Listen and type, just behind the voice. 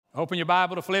Open your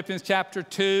Bible to Philippians chapter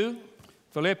 2.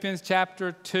 Philippians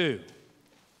chapter 2.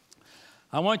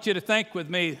 I want you to think with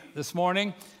me this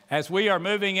morning as we are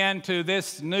moving into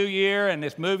this new year, and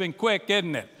it's moving quick,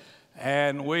 isn't it?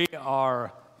 And we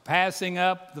are passing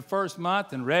up the first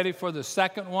month and ready for the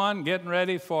second one, getting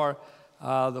ready for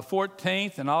the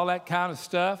 14th and all that kind of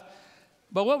stuff.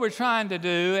 But what we're trying to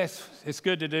do, it's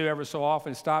good to do every so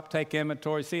often, stop, take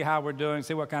inventory, see how we're doing,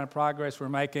 see what kind of progress we're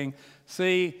making,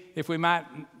 see if we might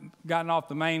gotten off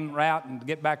the main route and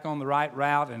get back on the right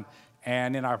route.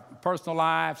 And in our personal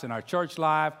lives, in our church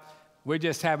life, we're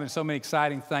just having so many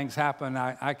exciting things happen,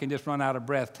 I can just run out of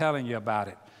breath telling you about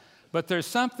it. But there's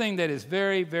something that is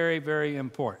very, very, very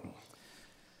important.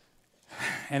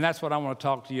 And that's what I want to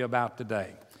talk to you about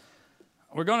today.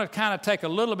 We're going to kind of take a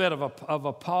little bit of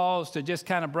a pause to just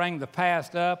kind of bring the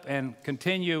past up and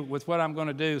continue with what I'm going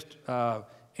to do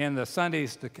in the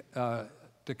Sundays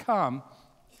to come.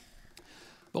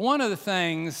 But one of the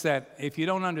things that if you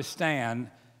don't understand,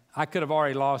 I could have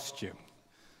already lost you.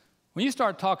 When you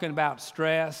start talking about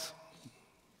stress,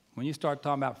 when you start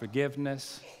talking about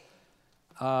forgiveness,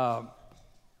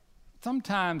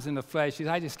 sometimes in the flesh, you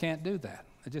say, I just can't do that.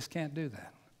 I just can't do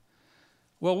that.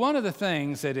 Well, one of the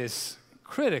things that is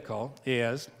critical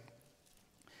is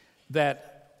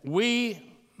that we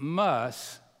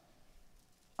must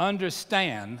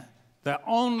understand the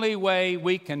only way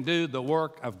we can do the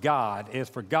work of God is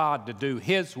for God to do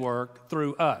His work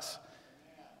through us.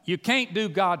 You can't do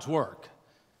God's work,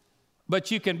 but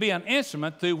you can be an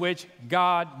instrument through which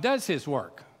God does His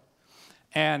work.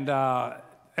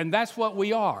 And that's what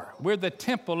we are. We're the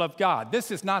temple of God.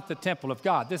 This is not the temple of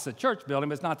God. This is a church building,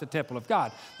 but it's not the temple of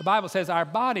God. The Bible says our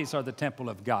bodies are the temple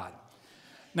of God.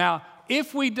 Now,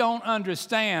 if we don't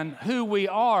understand who we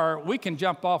are, we can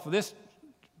jump off of this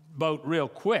boat real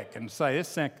quick and say,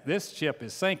 this ship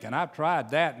is sinking. I've tried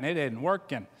that, and it isn't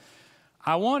working.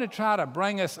 I want to try to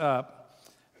bring us up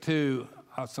to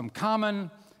some common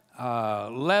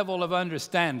level of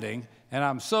understanding. And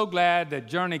I'm so glad that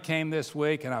Journey came this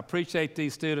week, and I appreciate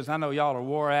these students. I know y'all are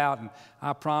wore out, and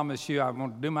I promise you I'm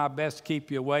going to do my best to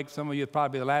keep you awake. Some of you will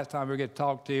probably be the last time we get to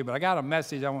talk to you, but I got a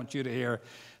message I want you to hear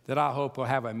that I hope will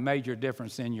have a major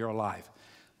difference in your life.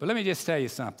 But let me just tell you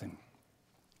something.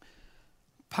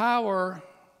 Power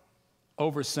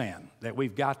over sin that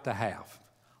we've got to have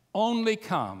only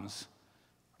comes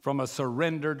from a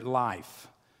surrendered life,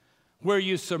 where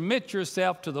you submit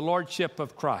yourself to the lordship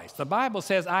of Christ. The Bible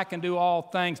says, I can do all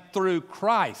things through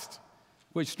Christ,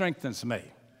 which strengthens me.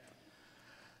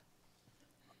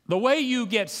 The way you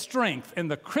get strength in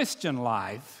the Christian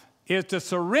life is to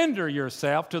surrender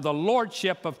yourself to the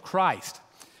lordship of Christ.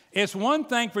 It's one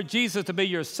thing for Jesus to be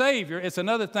your Savior. It's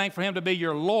another thing for Him to be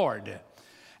your Lord.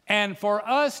 And for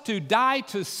us to die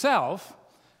to self,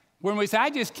 when we say, I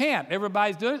just can't,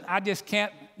 everybody's doing it, I just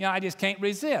can't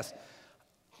resist.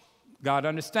 God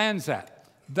understands that.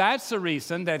 That's the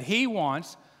reason that He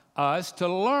wants us to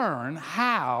learn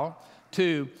how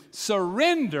to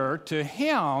surrender to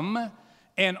Him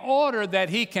in order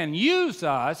that He can use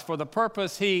us for the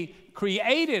purpose He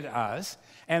created us,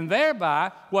 and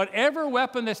thereby whatever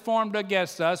weapon that's formed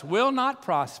against us will not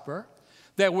prosper,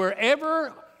 that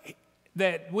wherever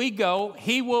that we go,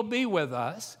 He will be with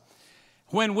us.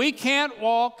 When we can't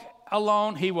walk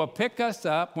alone, He will pick us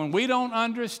up. When we don't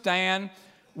understand,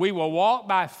 we will walk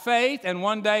by faith, and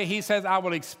one day He says, I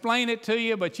will explain it to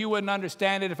you, but you wouldn't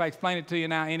understand it if I explain it to you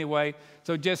now anyway,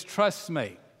 so just trust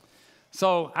me.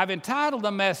 So I've entitled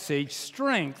the message,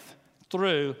 Strength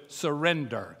Through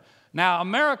Surrender. Now,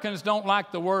 Americans don't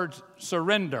like the word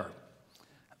surrender,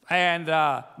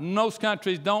 and most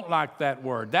countries don't like that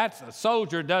word. A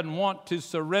soldier doesn't want to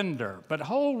surrender. But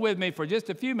hold with me for just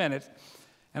a few minutes,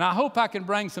 and I hope I can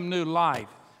bring some new light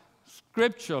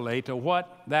scripturally to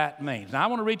what that means. Now, I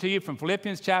want to read to you from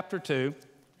Philippians chapter 2,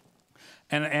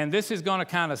 and this is going to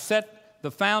kind of set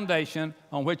the foundation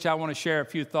on which I want to share a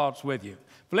few thoughts with you.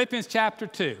 Philippians chapter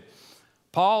 2,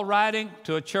 Paul writing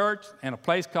to a church in a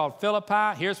place called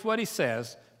Philippi, here's what he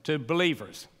says to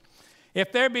believers.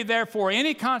 If there be therefore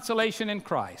any consolation in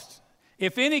Christ,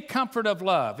 if any comfort of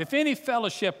love, if any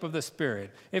fellowship of the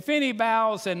Spirit, if any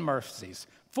bowels and mercies,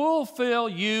 fulfill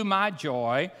you my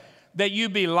joy, that you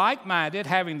be like-minded,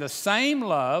 having the same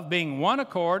love, being one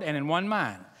accord and in one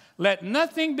mind. Let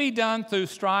nothing be done through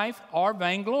strife or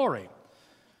vainglory,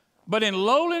 but in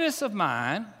lowliness of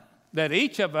mind, that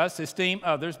each of us esteem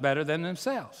others better than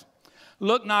themselves.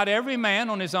 Look not every man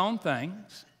on his own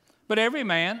things, but every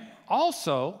man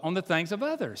also on the things of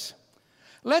others.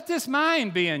 Let this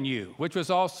mind be in you, which was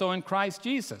also in Christ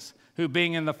Jesus, who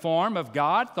being in the form of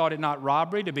God, thought it not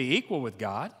robbery to be equal with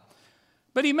God,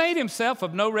 but He made Himself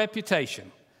of no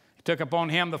reputation, He took upon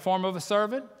him the form of a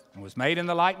servant and was made in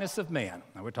the likeness of men.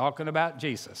 Now we're talking about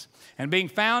Jesus. And being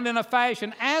found in a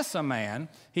fashion as a man,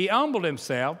 he humbled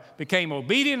himself, became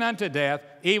obedient unto death,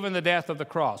 even the death of the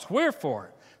cross. Wherefore,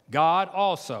 God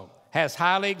also has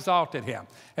highly exalted him,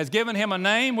 has given him a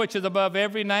name which is above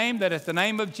every name, that at the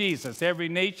name of Jesus every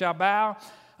knee shall bow,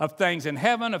 of things in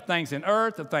heaven, of things in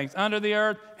earth, of things under the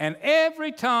earth, and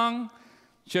every tongue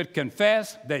should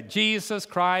confess that Jesus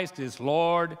Christ is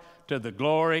Lord, to the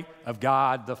glory of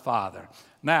God the Father.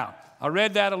 Now, I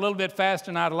read that a little bit faster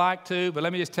than I'd like to, but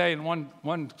let me just tell you in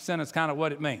one sentence kind of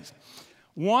what it means.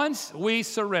 Once we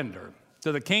surrender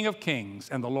to the King of Kings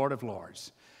and the Lord of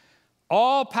Lords,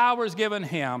 all power is given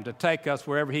him to take us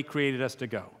wherever he created us to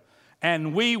go.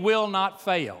 And we will not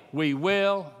fail. We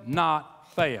will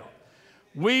not fail.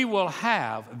 We will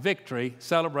have victory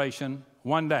celebration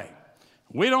one day.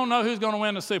 We don't know who's going to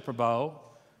win the Super Bowl,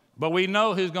 but we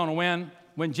know who's going to win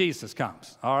when Jesus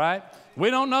comes, all right? We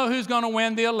don't know who's going to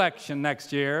win the election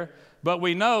next year, but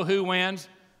we know who wins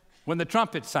when the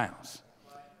trumpet sounds.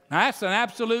 Now, that's an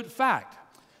absolute fact.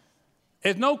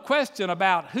 There's no question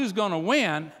about who's going to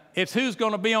win. It's who's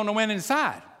going to be on the winning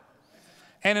side.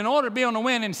 And in order to be on the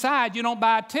winning side, you don't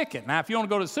buy a ticket. Now, if you want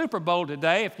to go to the Super Bowl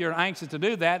today, if you're anxious to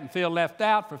do that and feel left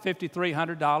out, for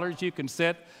 $5,300, you can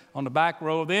sit on the back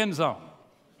row of the end zone.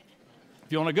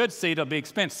 If you want a good seat, it'll be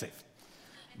expensive.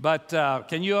 But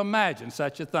can you imagine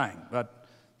such a thing? But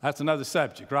that's another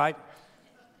subject, right?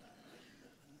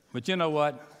 But you know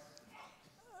what?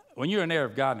 When you're an heir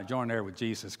of God and a joint heir with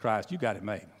Jesus Christ, you got it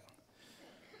made.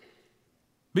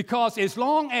 Because as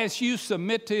long as you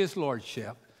submit to his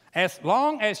lordship, as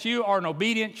long as you are an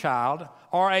obedient child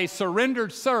or a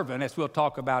surrendered servant, as we'll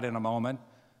talk about in a moment,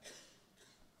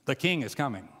 the king is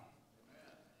coming.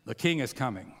 The king is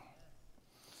coming.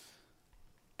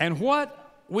 And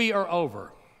what we are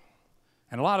over,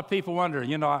 and a lot of people wonder,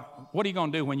 what are you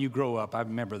going to do when you grow up? I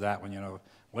remember that one,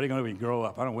 what are you going to do when you grow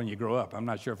up? I don't know when you grow up. I'm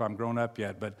not sure if I'm grown up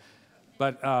yet, but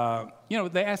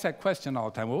they ask that question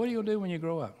all the time. Well, what are you going to do when you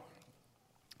grow up?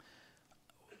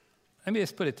 Let me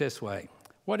just put it this way.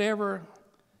 Whatever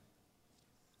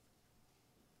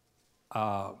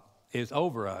is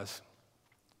over us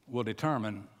will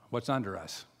determine what's under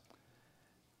us.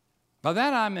 By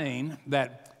that I mean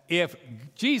that if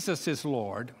Jesus is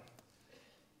Lord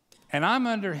and I'm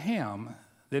under him,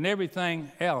 then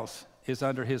everything else is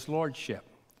under his lordship.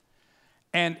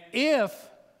 And if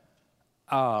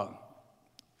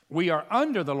we are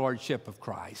under the lordship of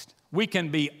Christ, we can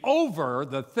be over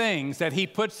the things that he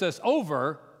puts us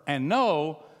over and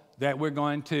know that we're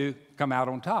going to come out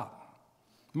on top.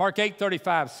 Mark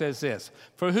 8:35 says this,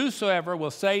 "For whosoever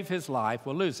will save his life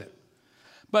will lose it.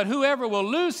 But whoever will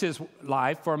lose his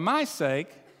life for my sake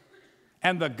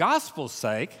and the gospel's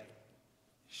sake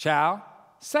shall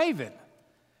save it."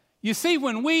 You see,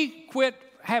 when we quit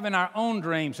having our own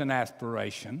dreams and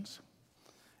aspirations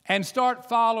and start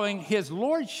following his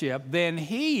lordship, then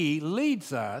he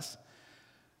leads us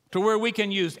to where we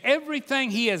can use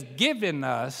everything he has given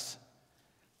us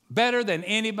better than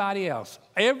anybody else.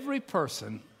 Every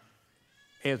person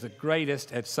is the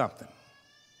greatest at something,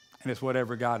 and it's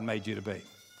whatever God made you to be.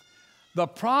 The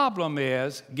problem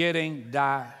is getting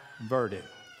diverted.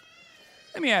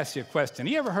 Let me ask you a question.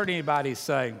 You ever heard anybody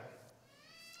say,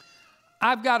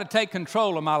 "I've got to take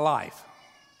control of my life"?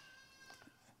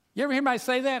 You ever hear anybody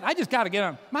say that? "I just got to get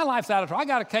on. My life's out of control. I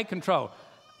got to take control."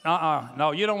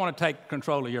 No, you don't want to take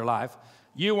control of your life.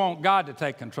 You want God to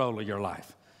take control of your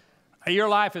life. Your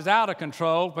life is out of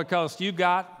control because you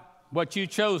got what you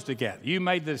chose to get. You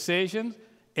made the decision.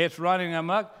 It's running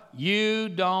amok. You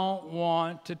don't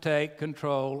want to take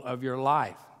control of your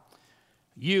life.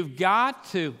 You've got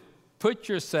to put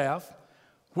yourself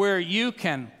where you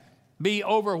can be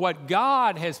over what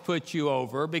God has put you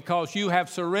over because you have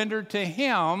surrendered to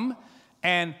him,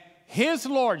 and his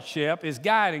lordship is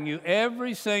guiding you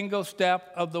every single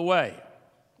step of the way.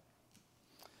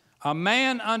 A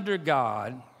man under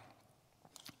God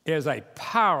is a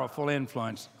powerful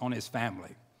influence on his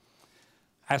family,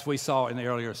 as we saw in the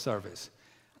earlier service.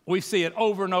 We see it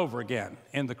over and over again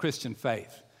in the Christian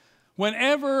faith.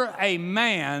 Whenever a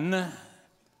man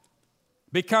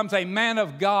becomes a man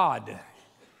of God,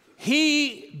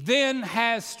 he then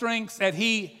has strengths that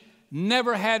he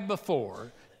never had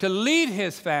before to lead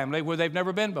his family where they've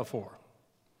never been before.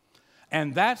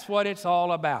 And that's what it's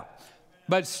all about.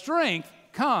 But strength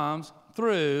comes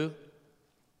through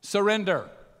surrender.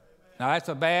 Now, that's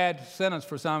a bad sentence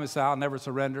for some who say, "I'll never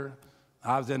surrender.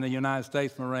 I was in the United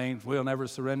States Marines. We'll never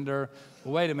surrender."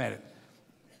 Well, wait a minute.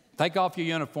 Take off your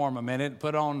uniform a minute,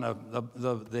 put on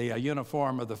the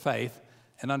uniform of the faith,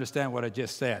 and understand what I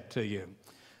just said to you.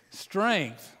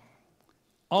 Strength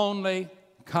only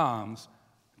comes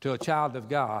to a child of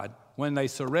God when they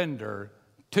surrender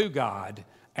to God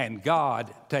and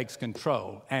God takes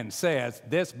control and says,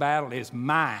 this battle is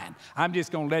mine. I'm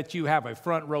just going to let you have a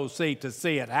front row seat to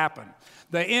see it happen.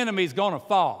 The enemy's going to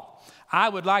fall. I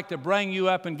would like to bring you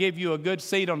up and give you a good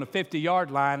seat on the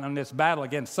 50-yard line on this battle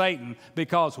against Satan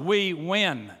because we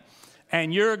win.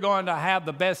 And you're going to have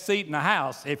the best seat in the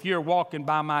house if you're walking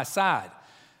by my side,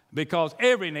 because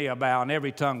every knee will bow and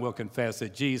every tongue will confess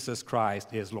that Jesus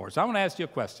Christ is Lord. So I want to ask you a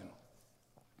question.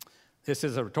 This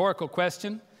is a rhetorical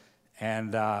question,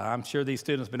 and I'm sure these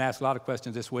students have been asked a lot of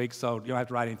questions this week, so you don't have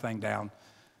to write anything down.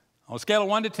 On a scale of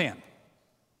 1 to 10,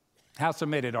 how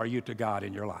submitted are you to God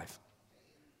in your life?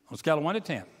 On a scale of 1 to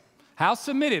 10, how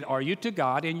submitted are you to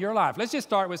God in your life? Let's just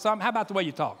start with something. How about the way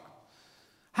you talk?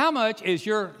 How much is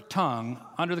your tongue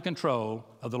under the control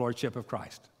of the Lordship of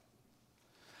Christ?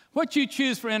 What you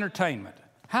choose for entertainment,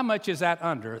 how much is that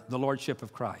under the Lordship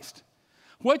of Christ?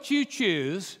 What you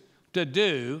choose to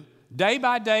do day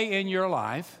by day in your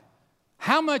life,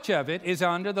 how much of it is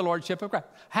under the Lordship of Christ?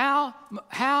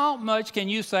 How much can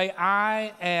you say,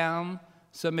 I am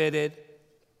submitted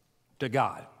to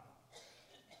God?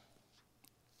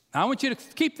 Now, I want you to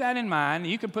keep that in mind.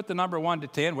 You can put the number 1 to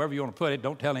 10, wherever you want to put it.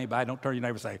 Don't tell anybody. Don't turn to your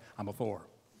neighbor and say, I'm a 4.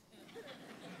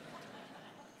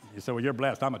 You say, well, you're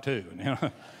blessed. I'm a 2. You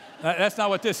know? That's not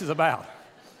what this is about.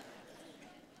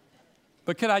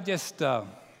 But could I just, I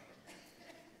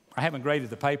haven't graded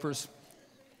the papers,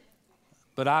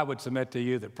 but I would submit to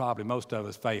you that probably most of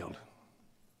us failed.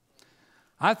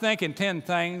 I think in 10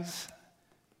 things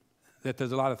that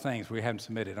there's a lot of things we haven't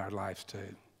submitted our lives to.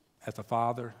 As a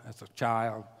father, as a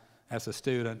child, as a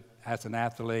student, as an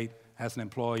athlete, as an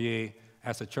employee,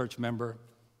 as a church member.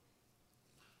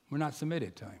 We're not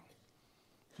submitted to him.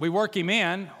 We work him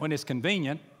in when it's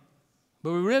convenient,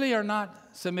 but we really are not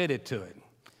submitted to it.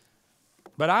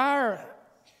 But our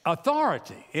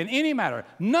authority in any matter,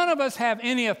 none of us have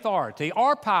any authority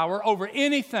or power over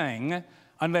anything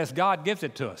unless God gives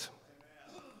it to us.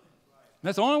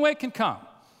 That's the only way it can come.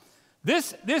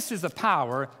 This is the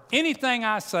power. Anything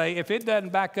I say, if it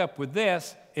doesn't back up with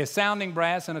this, is sounding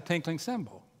brass and a tinkling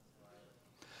cymbal.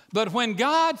 But when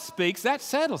God speaks, that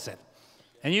settles it.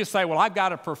 And you say, well, I've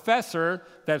got a professor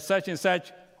that's such and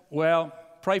such. Well,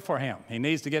 pray for him. He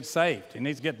needs to get saved. He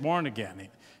needs to get born again.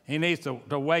 He needs to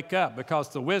wake up, because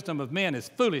the wisdom of men is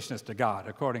foolishness to God,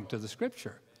 according to the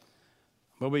Scripture.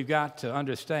 But we've got to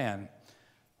understand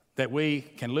that we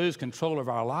can lose control of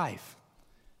our life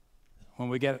when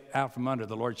we get out from under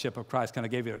the Lordship of Christ. Can I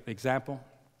give you an example?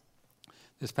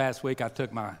 This past week, I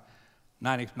took my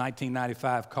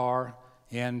 1995 car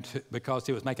in because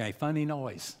it was making a funny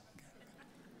noise.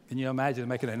 Can you imagine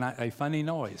making a funny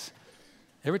noise?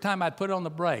 Every time I'd put on the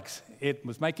brakes, it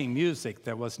was making music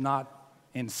that was not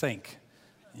in sync.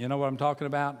 You know what I'm talking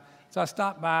about? So I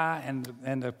stopped by, and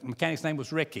the mechanic's name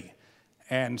was Ricky.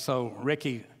 And so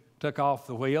Ricky took off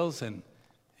the wheels, and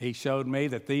he showed me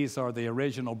that these are the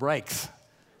original brakes.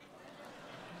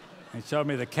 He showed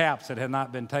me the caps that had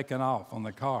not been taken off on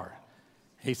the car.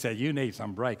 He said, you need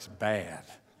some brakes bad.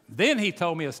 Then he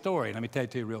told me a story. Let me tell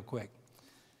it to you real quick.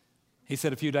 He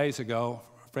said a few days ago,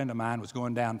 a friend of mine was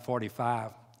going down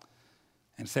 45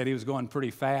 and said he was going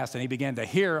pretty fast, and he began to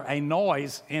hear a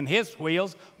noise in his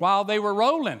wheels while they were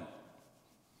rolling.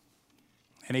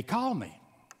 And he called me.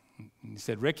 He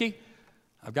said, Ricky,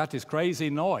 I've got this crazy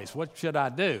noise. What should I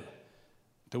do?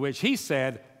 To which he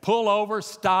said, pull over,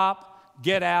 stop,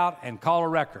 get out, and call a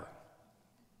wrecker.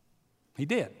 He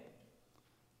did.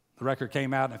 The wrecker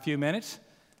came out in a few minutes,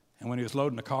 and when he was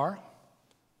loading the car,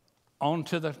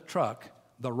 onto the truck,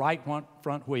 the right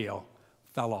front wheel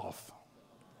fell off.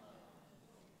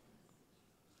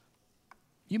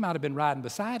 You might have been riding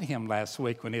beside him last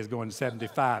week when he was going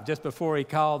 75, just before he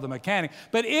called the mechanic.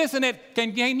 But isn't it,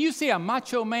 can you see a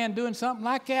macho man doing something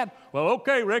like that? Well,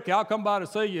 okay, Ricky, I'll come by to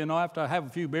see you. After I have a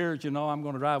few beers, I'm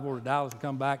going to drive over to Dallas and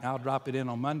come back, and I'll drop it in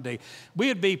on Monday.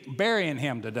 We'd be burying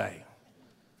him today.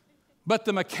 But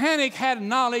the mechanic had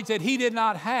knowledge that he did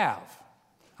not have.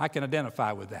 I can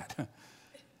identify with that.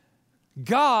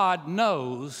 God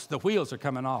knows the wheels are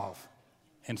coming off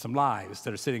in some lives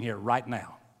that are sitting here right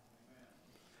now.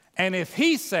 And if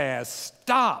he says,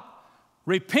 stop,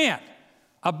 repent,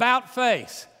 about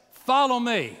face, follow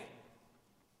me,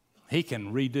 he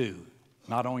can redo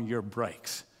not only your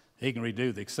brakes, he can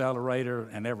redo the accelerator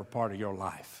and every part of your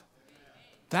life.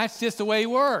 That's just the way he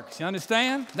works. You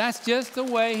understand? That's just the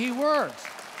way he works.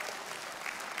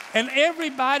 And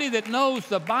everybody that knows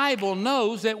the Bible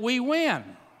knows that we win.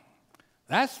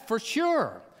 That's for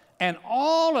sure. And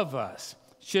all of us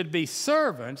should be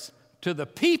servants to the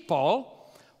people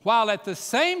while at the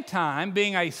same time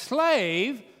being a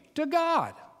slave to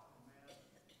God.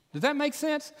 Does that make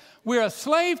sense? We're a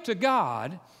slave to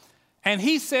God, and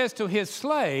he says to his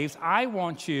slaves, I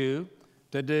want you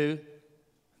to do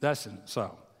thus and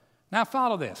so. Now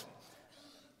follow this.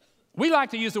 We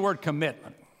like to use the word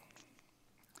commitment.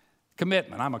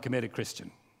 Commitment. I'm a committed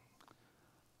Christian.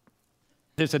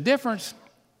 There's a difference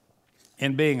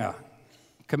in being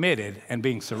committed and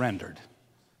being surrendered.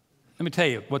 Let me tell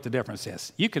you what the difference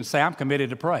is. You can say, I'm committed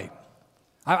to pray.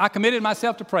 I committed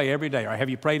myself to pray every day. Or have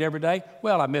you prayed every day?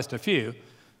 Well, I missed a few.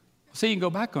 See, you can go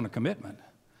back on a commitment.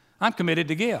 I'm committed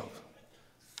to give.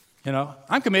 You know,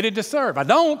 I'm committed to serve. I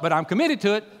don't, but I'm committed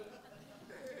to it.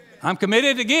 I'm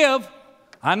committed to give.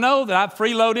 I know that I've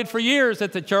freeloaded for years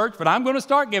at the church, but I'm going to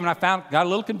start giving. Got a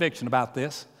little conviction about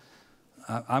this.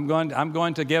 I'm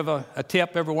going to give a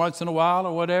tip every once in a while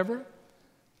or whatever.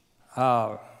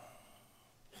 But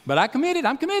I'm committed.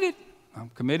 I'm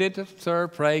committed to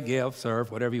serve, pray, give,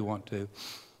 serve, whatever you want to.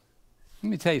 Let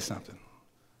me tell you something.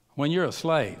 When you're a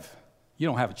slave, you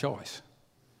don't have a choice.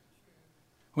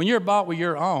 When you're bought with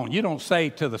your own, you don't say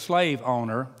to the slave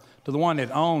owner, to the one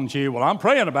that owns you, well, I'm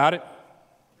praying about it.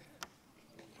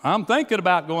 I'm thinking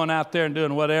about going out there and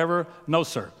doing whatever. No,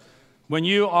 sir. When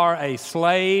you are a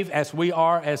slave, as we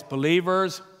are as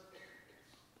believers,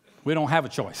 we don't have a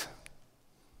choice.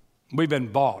 We've been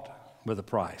bought with a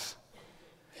price.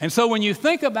 And so when you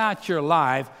think about your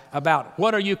life, about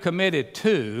what are you committed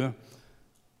to,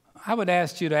 I would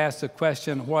ask you to ask the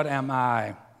question, what am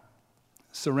I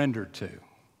surrendered to?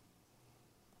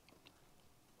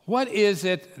 What is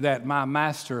it that my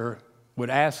master would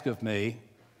ask of me?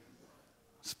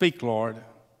 Speak, Lord,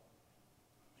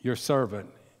 your servant,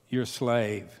 your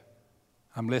slave.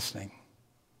 I'm listening.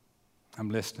 I'm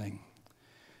listening.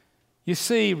 You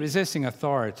see, resisting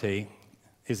authority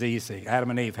is easy.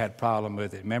 Adam and Eve had a problem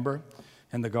with it. Remember,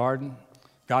 in the garden,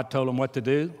 God told them what to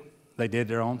do. They did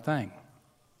their own thing.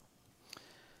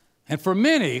 And for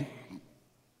many,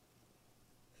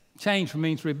 change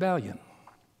means rebellion.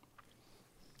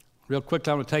 Real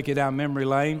quickly, I'm going to take you down memory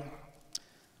lane.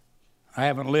 I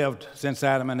haven't lived since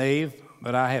Adam and Eve,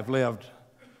 but I have lived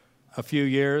a few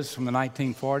years from the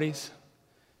 1940s.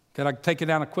 Could I take you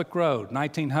down a quick road?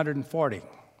 1940.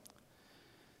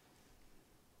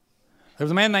 There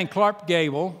was a man named Clark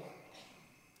Gable,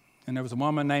 and there was a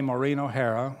woman named Maureen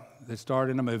O'Hara that starred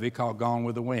in a movie called Gone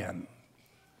with the Wind.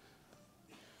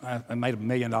 I made $1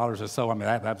 million or so. I mean,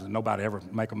 that was, nobody ever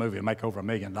make a movie and make over $1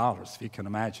 million, if you can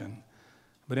imagine.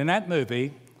 But in that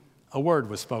movie, a word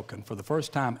was spoken for the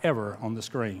first time ever on the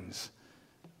screens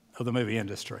of the movie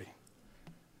industry.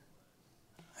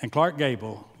 And Clark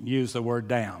Gable used the word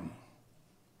down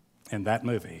in that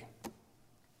movie,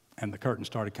 and the curtain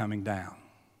started coming down.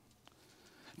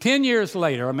 10 years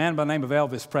later, a man by the name of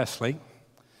Elvis Presley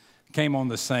came on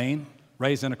the scene,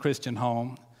 raised in a Christian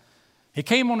home. He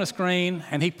came on the screen,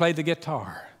 and he played the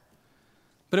guitar.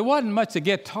 But it wasn't much the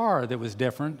guitar that was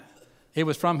different. It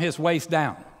was from his waist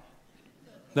down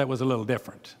that was a little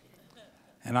different.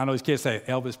 And I know these kids say,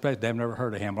 Elvis Presley, they've never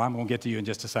heard of him. Well, I'm going to get to you in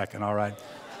just a second, all right?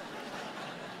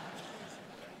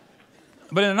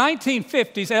 But in the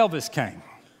 1950s, Elvis came.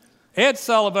 Ed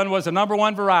Sullivan was the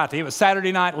 #1 variety. It was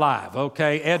Saturday Night Live,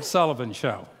 okay? Ed Sullivan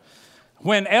show.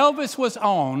 When Elvis was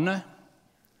on,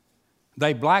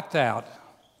 they blacked out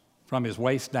from his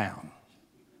waist down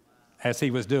as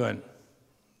he was doing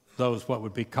those what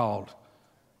would be called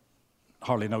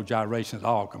hardly no gyration at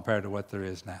all compared to what there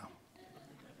is now.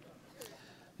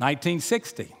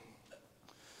 1960.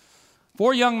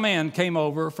 4 young men came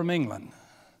over from England.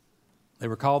 They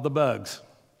were called the Bugs.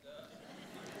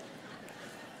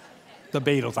 The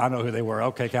Beatles, I know who they were.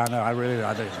 Okay, I know, I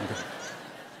do. Okay.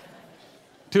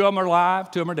 2 of them are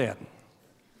alive, 2 of them are dead.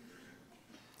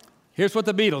 Here's what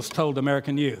the Beatles told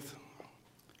American youth.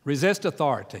 Resist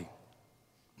authority.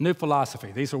 New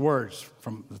philosophy. These are words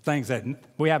from the things that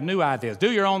we have new ideas.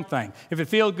 Do your own thing. If it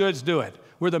feels good, do it.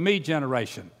 We're the me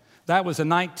generation. That was the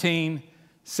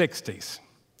 1960s.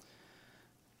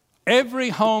 Every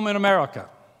home in America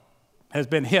has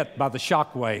been hit by the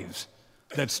shock waves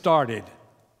that started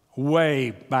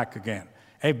way back again.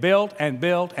 They built and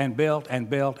built and built and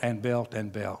built and built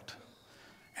and built.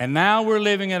 And now we're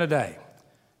living in a day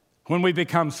when we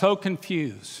become so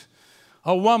confused.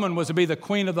 A woman was to be the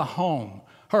queen of the home.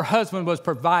 Her husband was to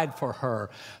provide for her.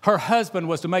 Her husband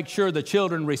was to make sure the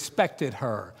children respected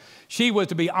her. She was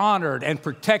to be honored and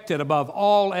protected above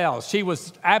all else. She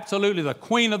was absolutely the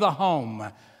queen of the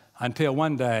home until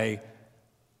one day,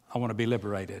 I want to be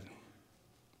liberated.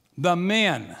 The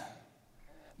men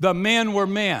were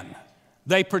men.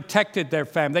 They protected their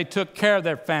family. They took care of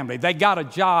their family. They got a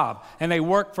job, and they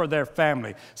worked for their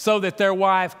family so that their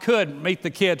wife could meet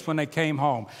the kids when they came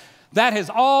home. That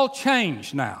has all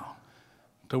changed now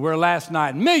to where last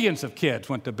night millions of kids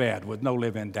went to bed with no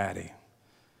live-in daddy.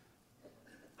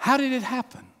 How did it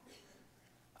happen?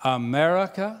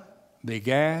 America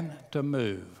began to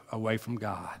move away from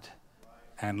God.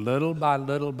 And little by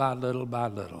little by little by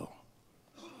little,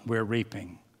 we're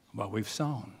reaping what we've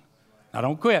sown. Now,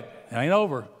 don't quit. It ain't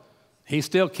over. He's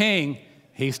still king.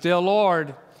 He's still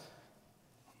Lord.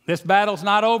 This battle's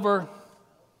not over,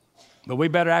 but we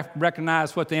better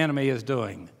recognize what the enemy is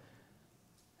doing.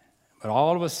 But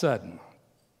all of a sudden,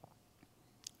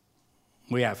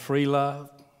 we have free love.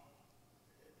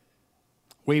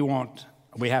 We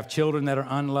have children that are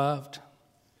unloved.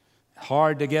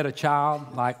 Hard to get a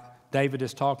child like David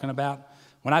is talking about.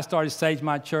 When I started Sage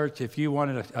My Church, if you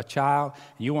wanted a child,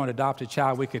 and you wanted to adopt a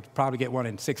child, we could probably get one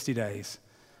in 60 days.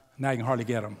 Now you can hardly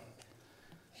get them.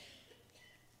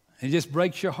 It just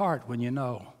breaks your heart when you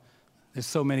know there's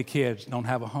so many kids don't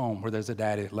have a home where there's a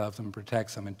daddy that loves them and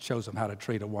protects them and shows them how to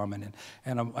treat a woman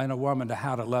and a woman to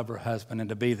how to love her husband and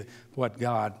to be what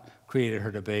God created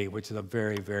her to be, which is a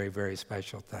very, very, very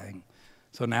special thing.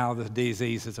 So now the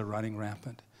diseases are running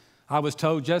rampant. I was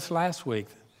told just last week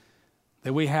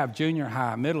that we have junior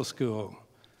high, middle school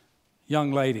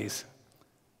young ladies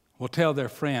will tell their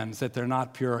friends that they're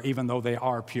not pure, even though they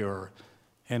are pure,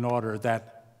 in order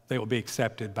that they will be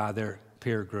accepted by their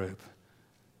peer group.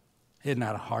 Isn't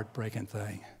that a heartbreaking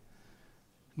thing?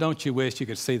 Don't you wish you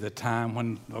could see the time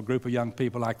when a group of young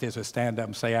people like this would stand up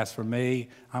and say, as for me,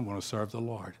 I'm going to serve the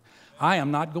Lord. I am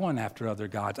not going after other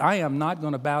gods. I am not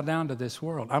going to bow down to this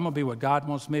world. I'm going to be what God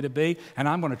wants me to be, and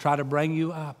I'm going to try to bring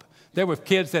you up. There were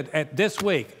kids that this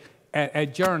week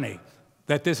at Journey,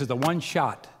 that this is the one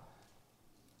shot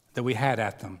that we had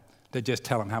at them to just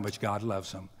tell them how much God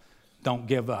loves them. Don't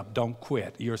give up. Don't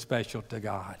quit. You're special to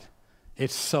God.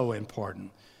 It's so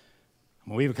important.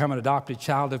 When we become an adopted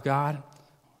child of God,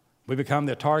 we become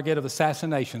the target of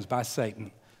assassinations by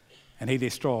Satan, and he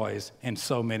destroys in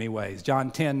so many ways.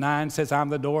 John 10:9 says, I'm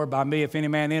the door. By me, if any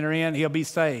man enter in, he'll be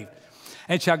saved,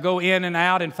 and shall go in and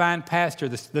out and find pasture.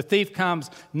 The thief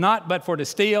comes not but for to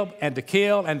steal and to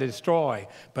kill and to destroy,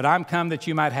 but I'm come that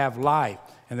you might have life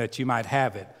and that you might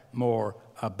have it more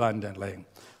abundantly.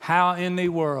 How in the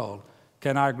world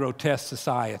can our grotesque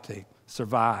society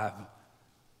survive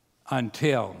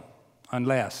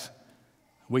unless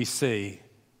we see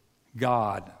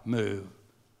God move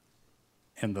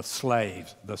in the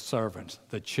slaves, the servants,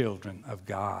 the children of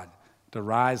God, to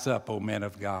rise up, O men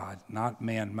of God, not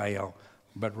men, male,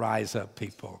 but rise up,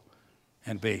 people,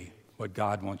 and be what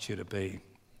God wants you to be.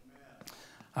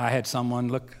 I had someone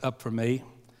look up for me.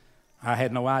 I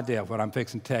had no idea what I'm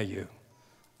fixing to tell you.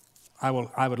 I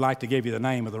would like to give you the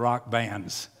name of the rock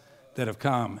bands that have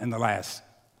come in the last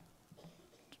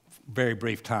very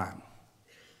brief time.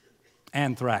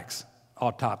 Anthrax,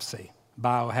 Autopsy,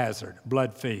 Biohazard,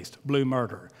 Blood Feast, Blue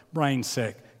Murder, Brain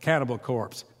Sick, Cannibal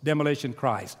Corpse, Demolition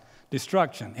Christ,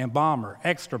 Destruction, Embalmer,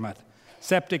 Excrement,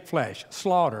 Septic Flesh,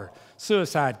 Slaughter,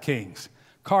 Suicide Kings,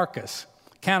 Carcass,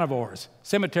 Carnivores,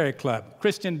 Cemetery Club,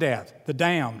 Christian Death, The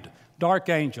Damned, Dark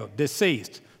Angel,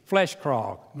 Deceased, Flesh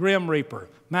Crawl, Grim Reaper,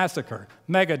 Massacre,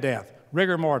 Megadeth,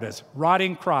 Rigor Mortis,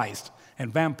 Rotting Christ,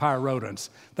 and Vampire Rodents.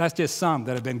 That's just some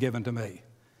that have been given to me.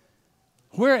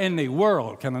 Where in the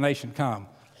world can a nation come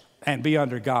and be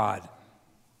under God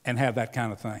and have that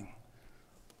kind of thing?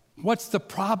 What's the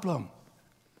problem?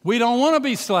 We don't want to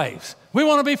be slaves. We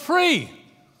want to be free.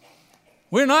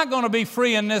 We're not going to be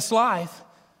free in this life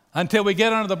until we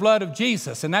get under the blood of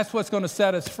Jesus, and that's what's going to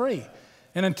set us free.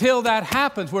 And until that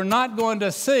happens, we're not going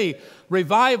to see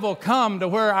revival come to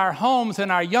where our homes and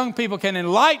our young people can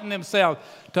enlighten themselves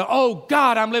to, oh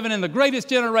God, I'm living in the greatest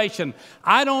generation.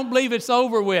 I don't believe it's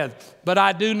over with, but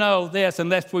I do know this,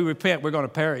 unless we repent, we're going to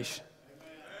perish.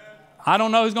 I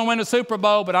don't know who's going to win the Super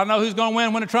Bowl, but I know who's going to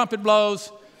win when the trumpet blows.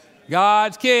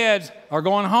 God's kids are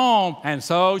going home, and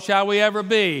so shall we ever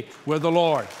be with the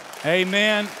Lord.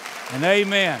 Amen and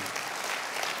amen.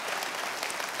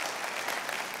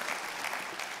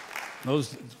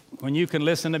 When you can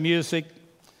listen to music,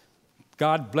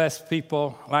 God bless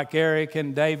people like Eric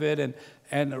and David,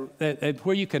 and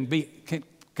where you can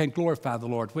glorify the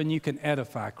Lord, when you can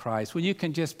edify Christ, when you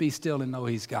can just be still and know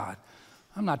He's God.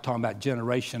 I'm not talking about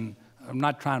generation. I'm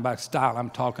not trying about style.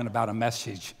 I'm talking about a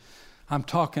message. I'm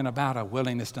talking about a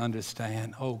willingness to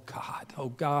understand, oh God, oh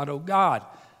God, oh God,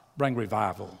 bring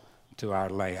revival to our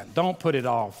land. Don't put it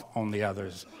off on the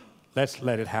others. Let's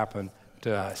let it happen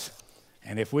to us.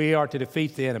 And if we are to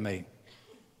defeat the enemy,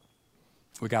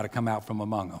 we got to come out from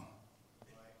among them.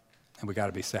 and we got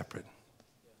to be separate.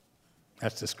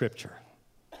 That's the scripture.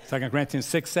 2 Corinthians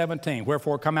 6:17,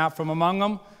 wherefore come out from among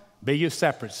them, be you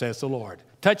separate, says the Lord.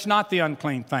 Touch not the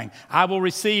unclean thing. I will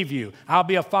receive you. I'll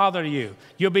be a father to you.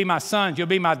 You'll be my sons. You'll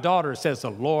be my daughters, says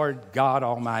the Lord God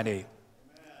Almighty.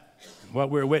 What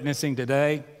we're witnessing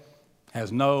today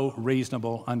has no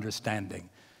reasonable understanding.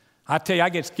 I tell you, I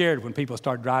get scared when people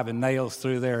start driving nails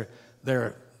through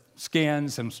their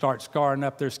skins and start scarring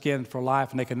up their skin for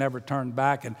life, and they can never turn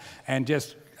back. And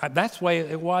just, that's the way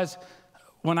it was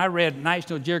when I read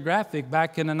National Geographic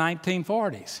back in the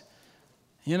 1940s.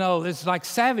 You know, it's like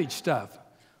savage stuff.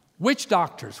 Witch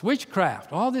doctors,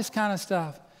 witchcraft, all this kind of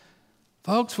stuff.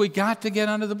 Folks, we got to get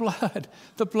under the blood.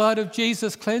 The blood of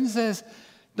Jesus cleanses.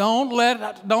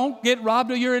 Don't get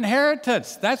robbed of your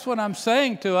inheritance. That's what I'm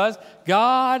saying to us.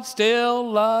 God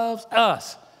still loves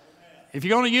us. If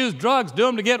you're going to use drugs, do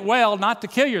them to get well, not to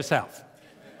kill yourself.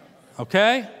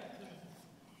 Okay?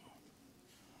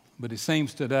 But it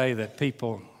seems today that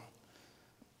people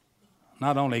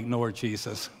not only ignore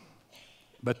Jesus,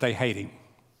 but they hate him.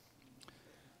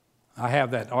 I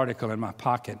have that article in my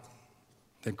pocket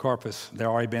in Corpus. They're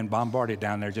already been bombarded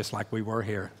down there just like we were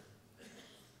here.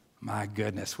 My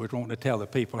goodness, we're wanting to tell the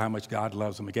people how much God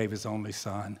loves them. He gave his only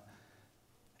son.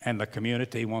 And the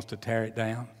community wants to tear it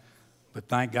down. But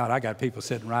thank God I got people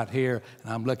sitting right here,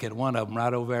 and I'm looking at one of them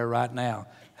right over there right now,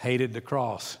 hated the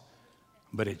cross.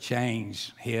 But it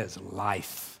changed his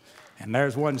life. And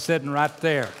there's one sitting right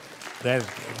there that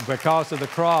because of the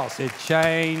cross, it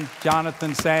changed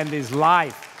Jonathan Sandy's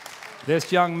life.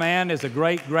 This young man is a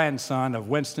great-grandson of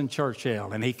Winston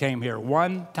Churchill, and he came here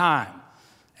one time,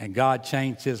 and God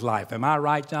changed his life. Am I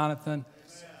right, Jonathan?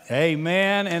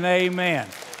 Amen and amen.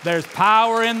 There's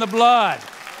power in the blood.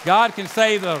 God can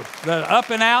save the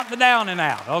up and out, the down and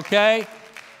out, okay?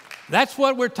 That's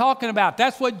what we're talking about.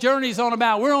 That's what journey's on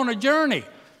about. We're on a journey,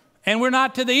 and we're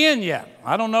not to the end yet.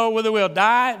 I don't know whether we'll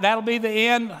die. That'll be the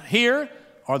end here,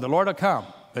 or the Lord will come.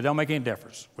 But it don't make any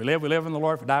difference. We live in the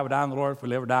Lord. If we die, we die in the Lord. If we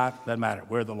live or die, doesn't matter.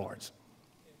 We're the Lord's.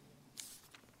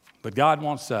 But God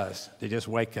wants us to just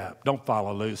wake up. Don't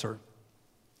follow a loser.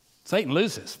 Satan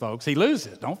loses, folks. He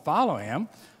loses. Don't follow him.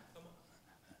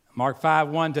 Mark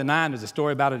 5:1-9 is a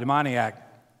story about a demoniac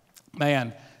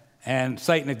man, and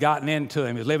Satan had gotten into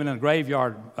him. He was living in a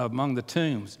graveyard among the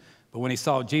tombs. But when he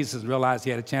saw Jesus and realized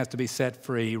he had a chance to be set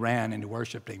free, he ran and he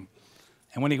worshiped him.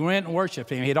 And when he went and worshiped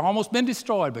him, he had almost been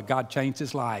destroyed, but God changed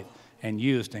his life and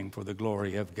used him for the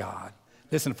glory of God.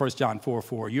 Listen to 1 John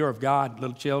 4:4. You're of God,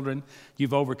 little children.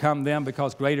 You've overcome them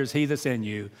because greater is he that's in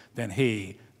you than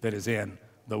he that is in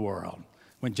the world.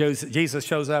 When Jesus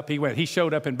shows up, he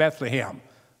showed up in Bethlehem.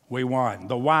 We won.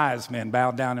 The wise men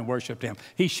bowed down and worshiped him.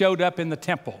 He showed up in the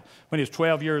temple when he was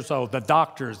 12 years old. The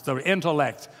doctors, the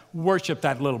intellects worshiped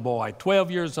that little boy.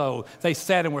 12 years old. They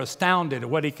sat and were astounded at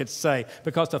what he could say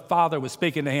because the Father was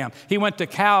speaking to him. He went to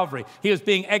Calvary. He was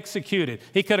being executed.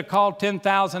 He could have called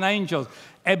 10,000 angels,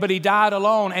 but he died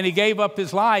alone and he gave up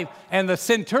his life. And the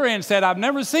centurion said, I've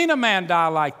never seen a man die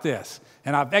like this.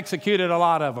 And I've executed a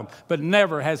lot of them, but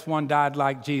never has one died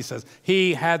like Jesus.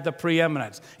 He had the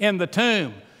preeminence. In the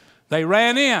tomb, they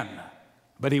ran in,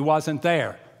 but he wasn't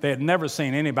there. They had never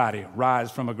seen anybody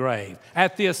rise from a grave.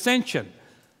 At the ascension,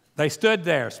 they stood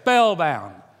there,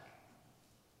 spellbound.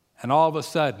 And all of a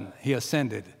sudden, he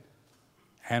ascended.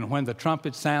 And when the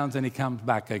trumpet sounds and he comes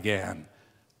back again,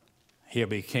 he'll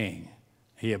be king.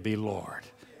 He'll be Lord.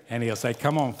 And he'll say,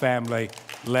 come on, family,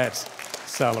 let's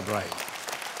celebrate.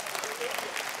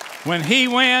 When he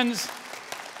wins,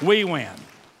 we win.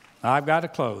 Now, I've got to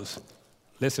close.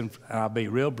 Listen, I'll be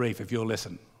real brief if you'll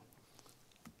listen.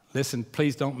 Listen,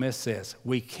 please don't miss this.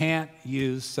 We can't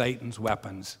use Satan's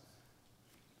weapons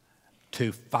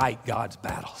to fight God's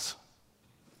battles.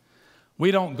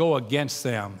 We don't go against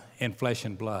them in flesh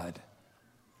and blood.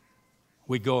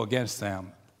 We go against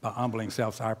them by humbling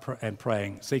ourselves and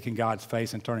praying, seeking God's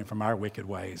face and turning from our wicked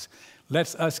ways.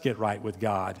 Let's us get right with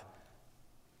God,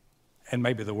 and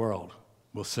maybe the world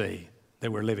will see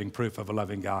that we're living proof of a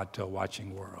loving God to a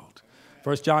watching world.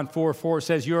 1 John 4:4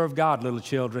 says, you're of God, little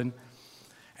children,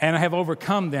 and I have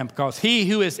overcome them because he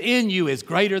who is in you is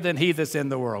greater than he that's in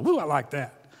the world. Ooh, I like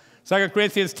that. 2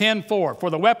 Corinthians 10:4, for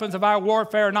the weapons of our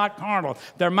warfare are not carnal.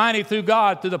 They're mighty through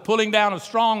God, through the pulling down of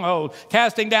strongholds,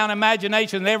 casting down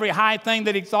imagination and every high thing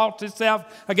that exalts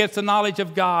itself against the knowledge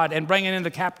of God, and bringing into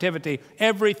captivity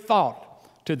every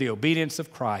thought to the obedience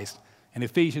of Christ. And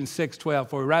Ephesians 6:12,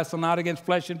 for we wrestle not against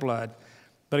flesh and blood,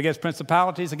 but against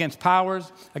principalities, against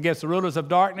powers, against the rulers of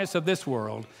darkness of this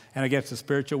world, and against the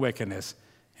spiritual wickedness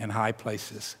in high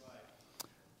places.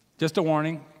 Just a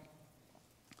warning,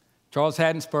 Charles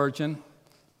Haddon Spurgeon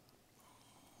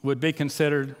would be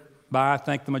considered by, I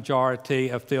think, the majority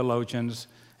of theologians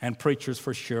and preachers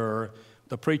for sure,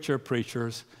 the preacher of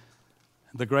preachers,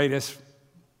 the greatest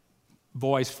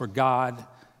voice for God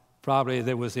probably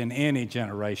that was in any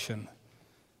generation.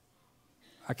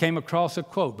 I came across a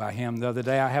quote by him the other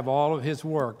day. I have all of his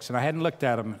works, and I hadn't looked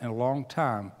at them in a long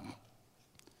time.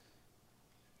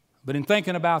 But in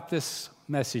thinking about this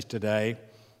message today,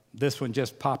 this one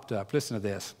just popped up. Listen to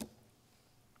this.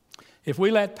 If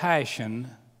we let passion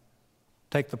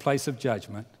take the place of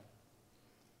judgment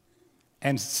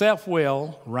and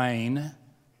self-will reign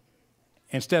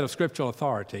instead of scriptural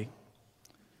authority,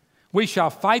 we shall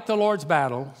fight the Lord's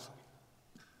battles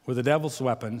with the devil's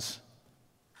weapons,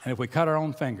 and if we cut our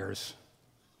own fingers,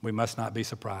 we must not be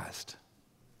surprised.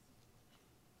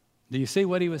 Do you see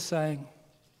what he was saying?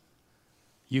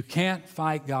 You can't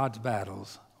fight God's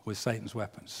battles with Satan's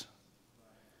weapons.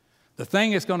 The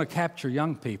thing that's going to capture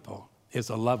young people is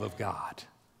the love of God.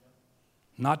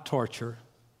 Not torture,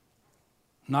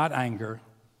 not anger,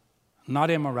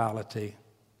 not immorality.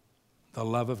 The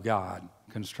love of God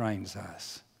constrains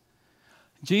us.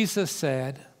 Jesus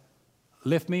said,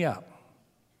 lift me up.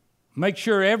 Make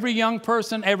sure every young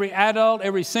person, every adult,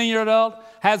 every senior adult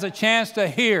has a chance to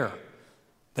hear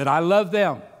that I love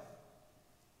them.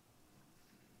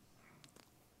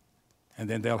 And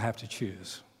then they'll have to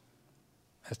choose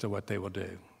as to what they will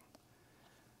do.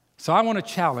 So I want to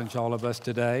challenge all of us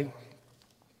today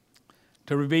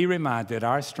to be reminded that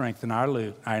our strength and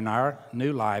our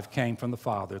new life came from the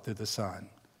Father through the Son.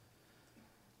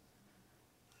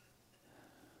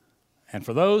 And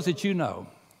for those that you know,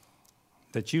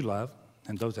 that you love,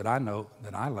 and those that I know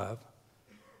that I love,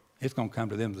 it's going to come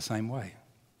to them the same way,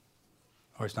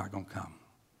 or it's not going to come.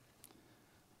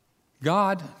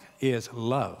 God is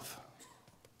love.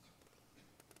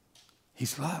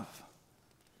 He's love.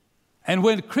 And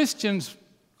when Christians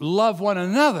love one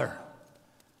another,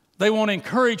 they won't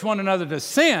encourage one another to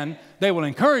sin. They will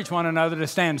encourage one another to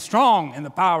stand strong in the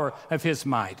power of His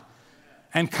might.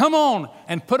 And come on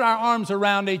and put our arms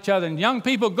around each other. And young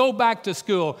people, go back to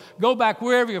school. Go back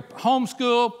wherever you're,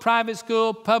 homeschool, private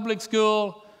school, public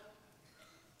school,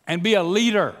 and be a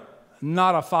leader,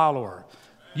 not a follower.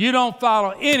 You don't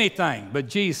follow anything but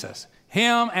Jesus,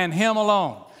 Him and Him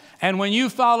alone. And when you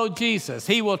follow Jesus,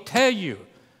 He will tell you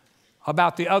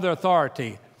about the other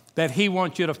authority that He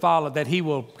wants you to follow, that He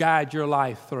will guide your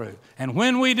life through. And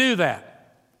when we do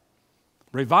that,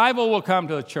 revival will come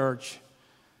to the church,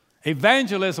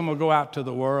 evangelism will go out to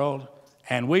the world,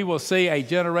 and we will see a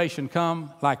generation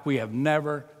come like we have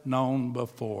never known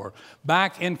before.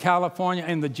 Back in California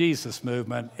in the Jesus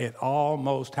movement, it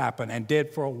almost happened and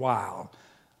did for a while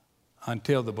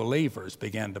until the believers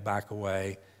began to back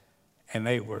away and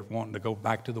they were wanting to go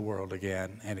back to the world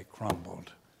again, and it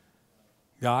crumbled.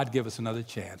 God, give us another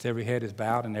chance. Every head is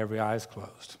bowed and every eye is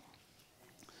closed.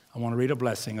 I want to read a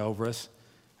blessing over us,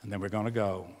 and then we're going to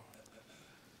go.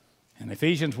 In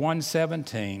Ephesians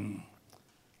 1:17,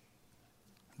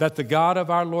 that the God of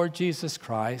our Lord Jesus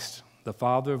Christ, the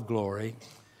Father of glory,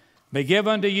 may give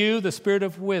unto you the spirit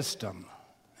of wisdom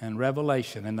and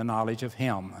revelation in the knowledge of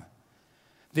Him,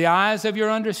 the eyes of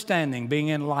your understanding being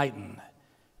enlightened,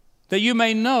 that you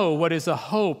may know what is the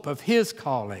hope of His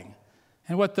calling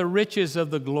and what the riches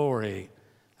of the glory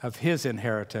of His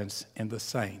inheritance in the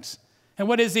saints, and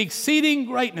what is the exceeding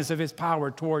greatness of His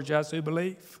power towards us who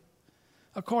believe,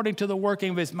 according to the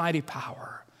working of His mighty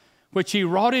power, which He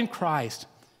wrought in Christ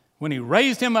when He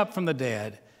raised Him up from the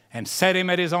dead and set Him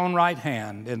at His own right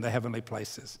hand in the heavenly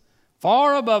places,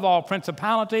 far above all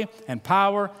principality and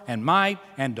power and might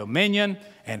and dominion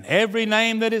and every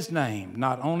name that is named,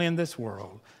 not only in this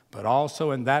world, but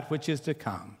also in that which is to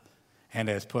come, and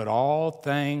has put all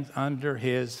things under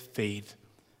His feet,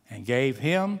 and gave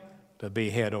Him to be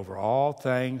head over all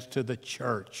things to the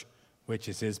church, which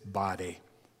is His body,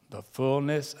 the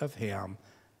fullness of Him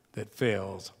that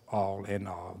fills all in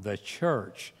all. The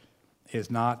church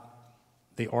is not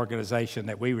the organization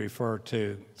that we refer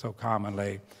to so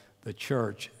commonly. The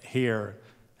church here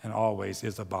and always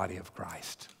is the body of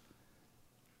Christ.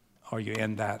 Are you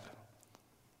in that?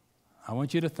 I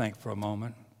want you to think for a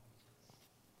moment.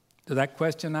 To that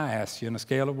question I asked you on a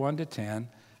scale of 1 to 10,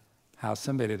 how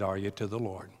submitted are you to the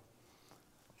Lord?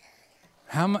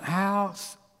 How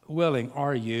willing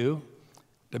are you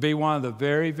to be one of the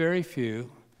very, very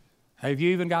few? Have you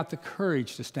even got the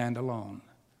courage to stand alone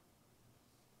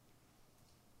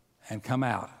and come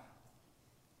out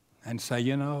and say,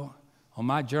 you know, on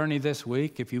my journey this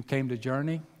week, if you came to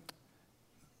Journey,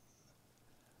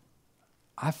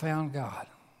 I found God.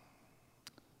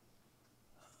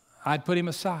 I'd put Him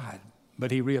aside,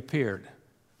 but He reappeared.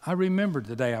 I remembered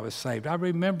the day I was saved. I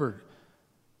remembered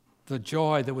the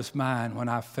joy that was mine when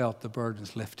I felt the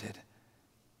burdens lifted.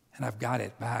 And I've got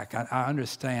it back. I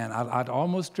understand. I'd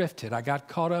almost drifted. I got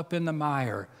caught up in the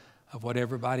mire of what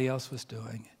everybody else was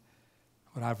doing.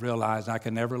 But I've realized I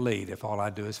can never lead if all I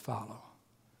do is follow.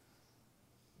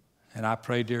 And I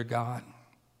pray, dear God,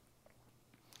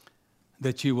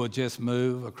 that you will just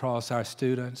move across our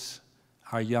students,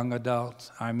 our young adults,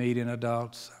 our median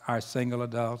adults, our single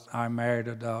adults, our married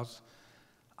adults,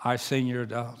 our senior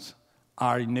adults,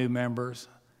 our new members,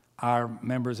 our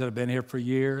members that have been here for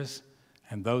years,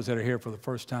 and those that are here for the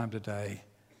first time today.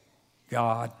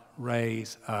 God,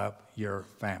 raise up your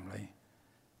family.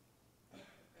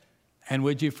 And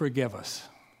would you forgive us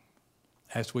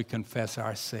as we confess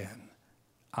our sin,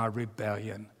 our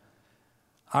rebellion,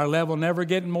 our level never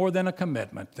getting more than a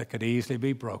commitment that could easily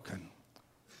be broken.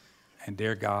 And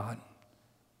dear God,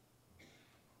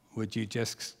 would you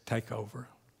just take over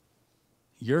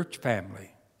your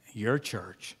family, your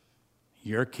church,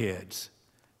 your kids,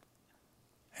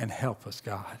 and help us,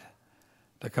 God,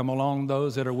 to come along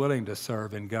those that are willing to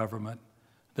serve in government.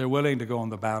 They're willing to go on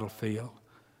the battlefield.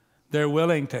 They're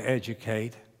willing to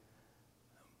educate.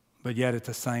 But yet at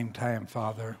the same time,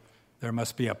 Father, there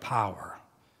must be a power,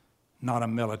 not a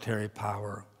military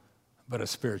power, but a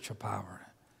spiritual power.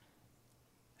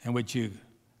 And would you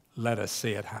let us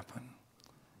see it happen?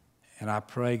 And I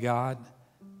pray, God,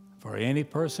 for any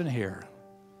person here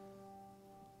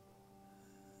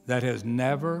that has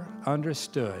never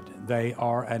understood they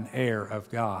are an heir of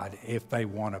God if they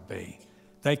want to be.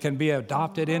 They can be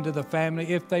adopted into the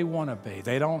family if they want to be.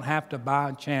 They don't have to buy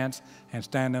a chance and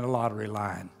stand in a lottery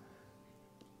line.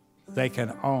 They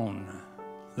can own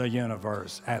the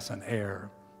universe as an heir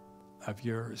of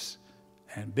yours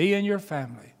and be in your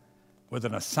family with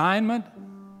an assignment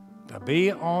to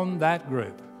be on that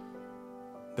group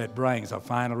that brings a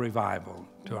final revival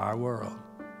to our world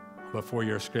before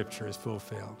your scripture is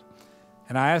fulfilled.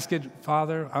 And I ask it,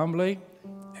 Father, humbly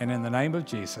and in the name of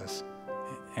Jesus.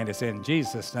 And it's in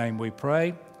Jesus' name we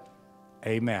pray.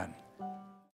 Amen.